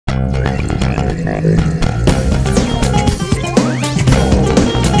We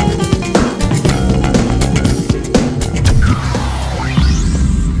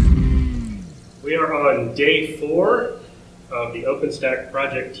are on day 4 of the OpenStack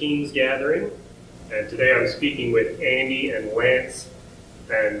project teams gathering, and today I'm speaking with Andy and Lance,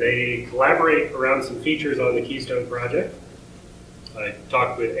 and they collaborate around some features on the Keystone project. I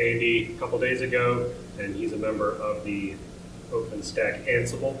talked with Andy a couple days ago, and he's a member of the OpenStack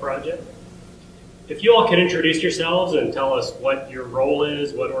Ansible project. If you all could introduce yourselves and tell us what your role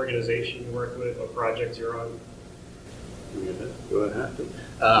is, what organization you work with, what projects you're on. Go ahead.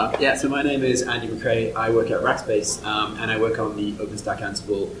 Yeah, so my name is Andy McCrae. I work at Bragstad, and I work on the OpenStack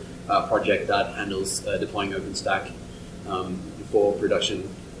Ansible project that handles deploying OpenStack for production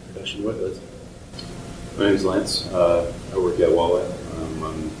workloads. My name is Lance. I work at Wallet.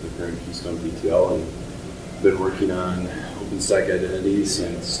 I'm the current Keystone PTL and been working on OpenStack identity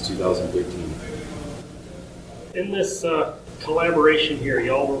since 2013. In this collaboration here,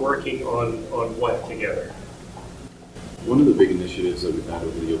 y'all were working on what together? One of the big initiatives that we've had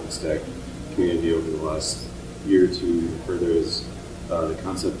over the OpenStack community over the last year or two further is the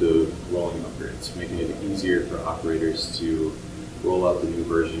concept of rolling upgrades, making it easier for operators to roll out the new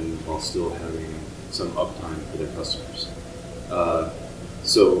version while still having some uptime for their customers.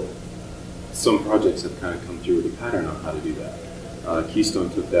 So some projects have kind of come through with a pattern on how to do that. Keystone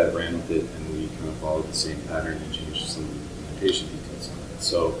took that, ran with it, and we kind of followed the same pattern and changed some implementation details on it.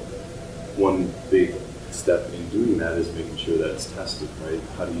 So one big step in doing that is making sure that it's tested, right?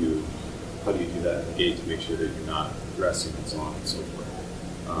 How do you do that in the gate to make sure that you're not regressing and so on and so forth?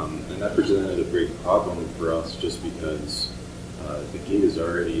 And that presented a great problem for us just because the gate is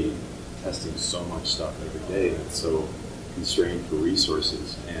already testing so much stuff every day, and it's so constrained for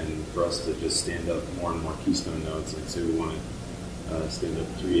resources. And for us to just stand up more and more Keystone nodes, like say we want to stand up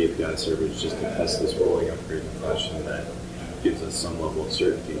 3 API servers just to test this rolling upgrade in a fashion that gives us some level of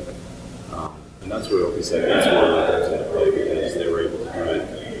certainty. And that's where OpenStack Ansible comes into play, because they were able to do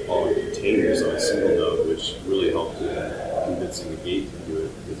it all in containers on a single node, which really helped in convincing the gate to do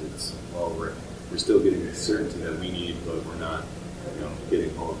it, because it's, well, we're still getting the certainty that we need, but we're not,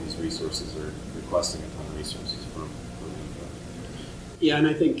 getting all of these resources or requesting a ton of resources from the. Yeah, and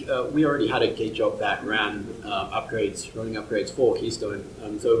I think we already had a gate job that ran running upgrades for Keystone.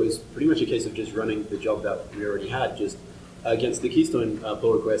 So it was pretty much a case of just running the job that we already had, just against the Keystone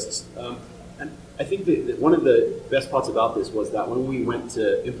pull requests. And I think that one of the best parts about this was that when we went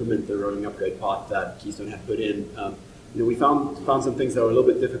to implement the rolling upgrade path that Keystone had put in, we found some things that were a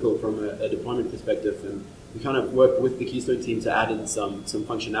little bit difficult from a deployment perspective, and we kind of worked with the Keystone team to add in some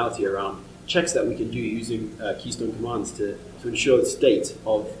functionality around checks that we can do using Keystone commands to ensure the state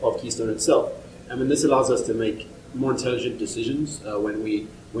of Keystone itself. And this allows us to make more intelligent decisions when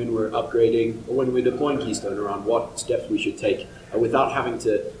we're upgrading or when we're deploying Keystone around what steps we should take without having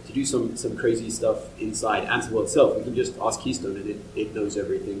to do some crazy stuff inside Ansible itself. We can just ask Keystone and it knows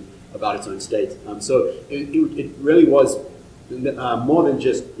everything about its own state. So it really was more than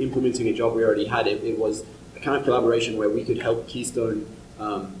just implementing a job we already had. It was a kind of collaboration where we could help Keystone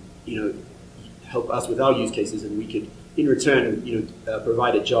help us with our use cases, and we could in return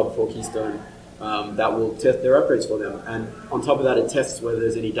provide a job for Keystone that will test their upgrades for them. And on top of that, it tests whether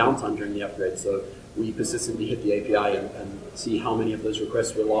there's any downtime during the upgrade. So we persistently hit the API and see how many of those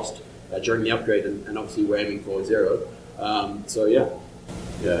requests were lost during the upgrade, and obviously we're aiming for 0. So yeah.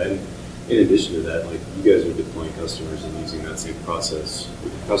 Yeah, and in addition to that, like, you guys are deploying customers and using that same process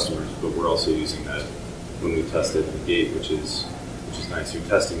with your customers, but we're also using that when we test it in the gate, which is nice. You're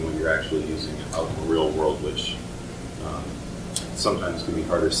testing when you're actually using it out in the real world, which sometimes can be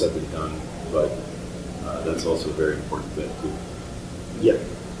harder said than done, but that's also a very important bit too. Yeah,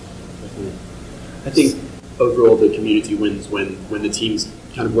 definitely. I think overall the community wins when the teams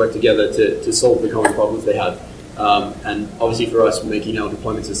kind of work together to solve the common problems they have. And obviously for us, making our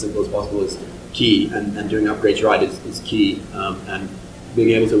deployments as simple as possible is key, and doing upgrades right is key. And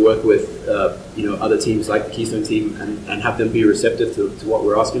being able to work with other teams like the Keystone team and have them be receptive to what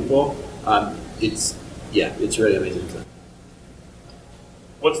we're asking for, it's really amazing.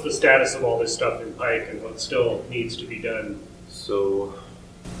 What's the status of all this stuff in Pike, and what still needs to be done? So,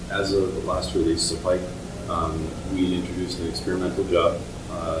 as of the last release of Pike, we introduced an experimental job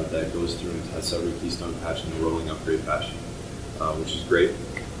that goes through and tests every Keystone patch in a rolling upgrade fashion, which is great.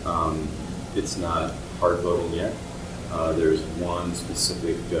 It's not hard voting yet. There's one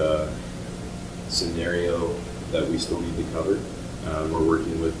specific scenario that we still need to cover. We're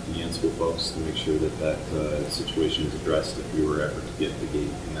working with the Ansible folks to make sure that situation is addressed if we were ever to get the gate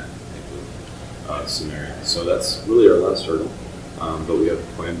in that particular scenario. So that's really our last hurdle. but we have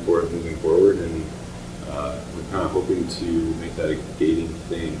a plan for it moving forward, and we're kind of hoping to make that a gating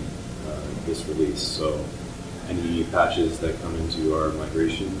thing this release. So any patches that come into our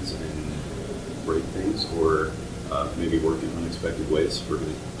migrations and break things, or maybe work in unexpected ways, we're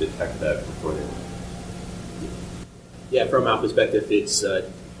going to detect that before they. Yeah, from our perspective, it's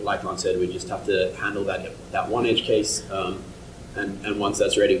like Lon said, we just have to handle that one edge case, and once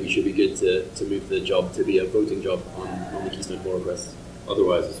that's ready, we should be good to move the job to be a voting job on the Keystone pull requests.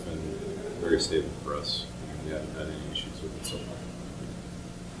 Otherwise, it's been very stable for us. We haven't had any issues with it so far.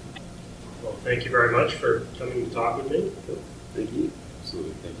 Well, thank you very much for coming to talk with me. Cool. Thank you.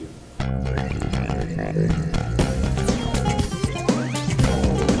 Absolutely. Thank you.